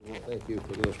Thank you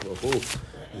for Kadosh Baruch Hu.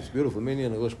 This beautiful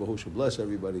minyan, Kadosh Baruch Hu should bless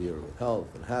everybody here with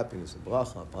health and happiness and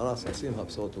bracha, panas, simcha,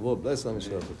 b'sorot tovot. Bless them,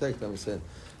 Yisrael, protect them, send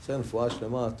refuah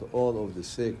shlema to all of the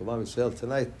sick of Am Yisrael.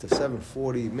 Tonight, to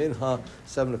 7:40 minha,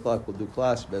 7 o'clock we'll do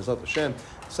class, Be'ezrat Hashem.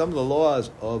 Some of the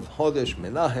laws of Chodesh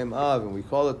Menahem Av, and we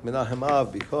call it Menahem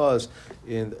Av because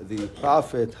in the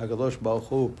prophet Hakadosh Baruch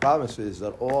Hu promises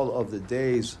that all of the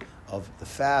days of the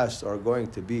fast are going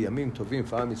to be Yamim Tovim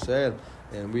for Am Yisrael,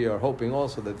 and we are hoping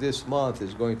also that this month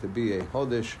is going to be a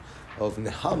Chodesh of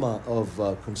Nehama, of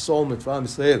consolement for Am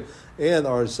Yisrael. And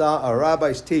our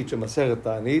rabbis teach in Masechet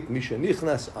Ta'anit,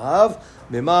 Mishenichnas Av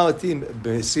Memaratim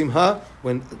Besimha.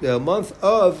 When the month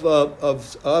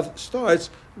of starts,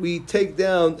 we take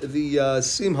down the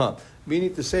Simha,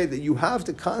 meaning to say that you have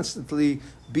to constantly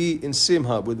be in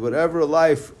Simha with whatever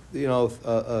life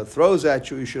throws at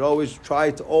you. You should always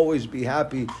try to always be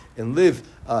happy and live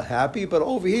happy. But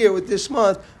over here with this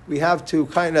month, we have to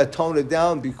kind of tone it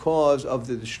down because of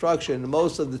the destruction.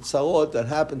 Most of the tzarot that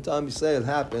happened to Am Yisrael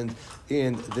happened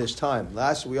in this time.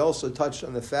 Last, we also touched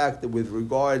on the fact that with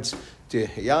regards to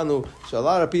Heyanu, so a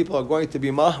lot of people are going to be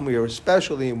mahmir,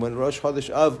 especially when Rosh Chodesh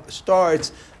Av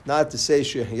starts, not to say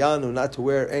Shehiyanu, not to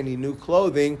wear any new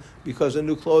clothing, because the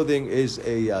new clothing is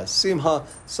a simha.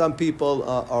 Some people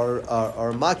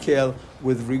are makel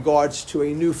with regards to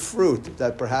a new fruit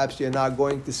that perhaps you're not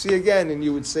going to see again, and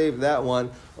you would save that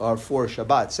one for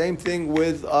Shabbat. Same thing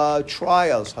with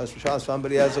trials.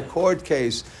 Somebody has a court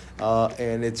case,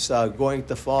 and it's going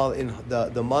to fall in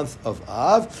the month of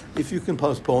Av. If you can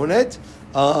postpone it,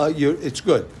 it's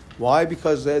good. Why?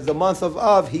 Because the month of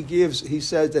Av, he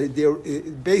says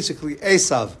that basically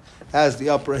Esav has the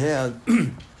upper hand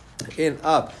in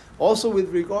Av. Also, with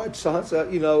regard to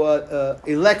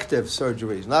elective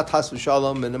surgeries, not has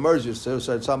v'shalom an emergency,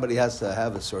 so somebody has to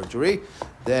have a surgery,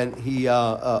 then he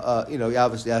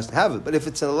obviously has to have it. But if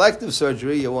it's an elective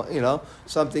surgery, you want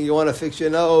something you want to fix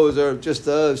your nose or just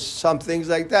some things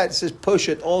like that, it says push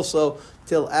it also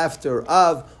till after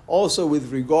Av. Also,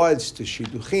 with regards to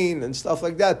shidduchin and stuff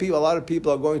like that, a lot of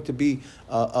people are going to be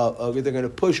they're going to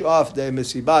push off the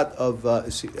mesibat of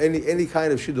any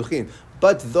kind of shidduchin.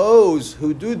 But those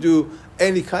who do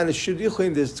any kind of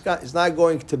shidduchin, it's not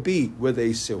going to be with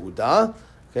a seudah.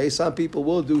 Okay, some people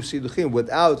will do shidduchin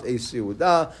without a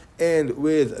seudah and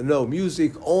with no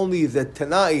music, only the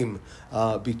tanaim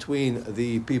between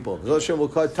the people. Hashem will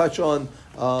touch on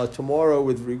tomorrow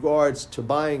with regards to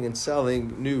buying and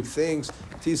selling new things.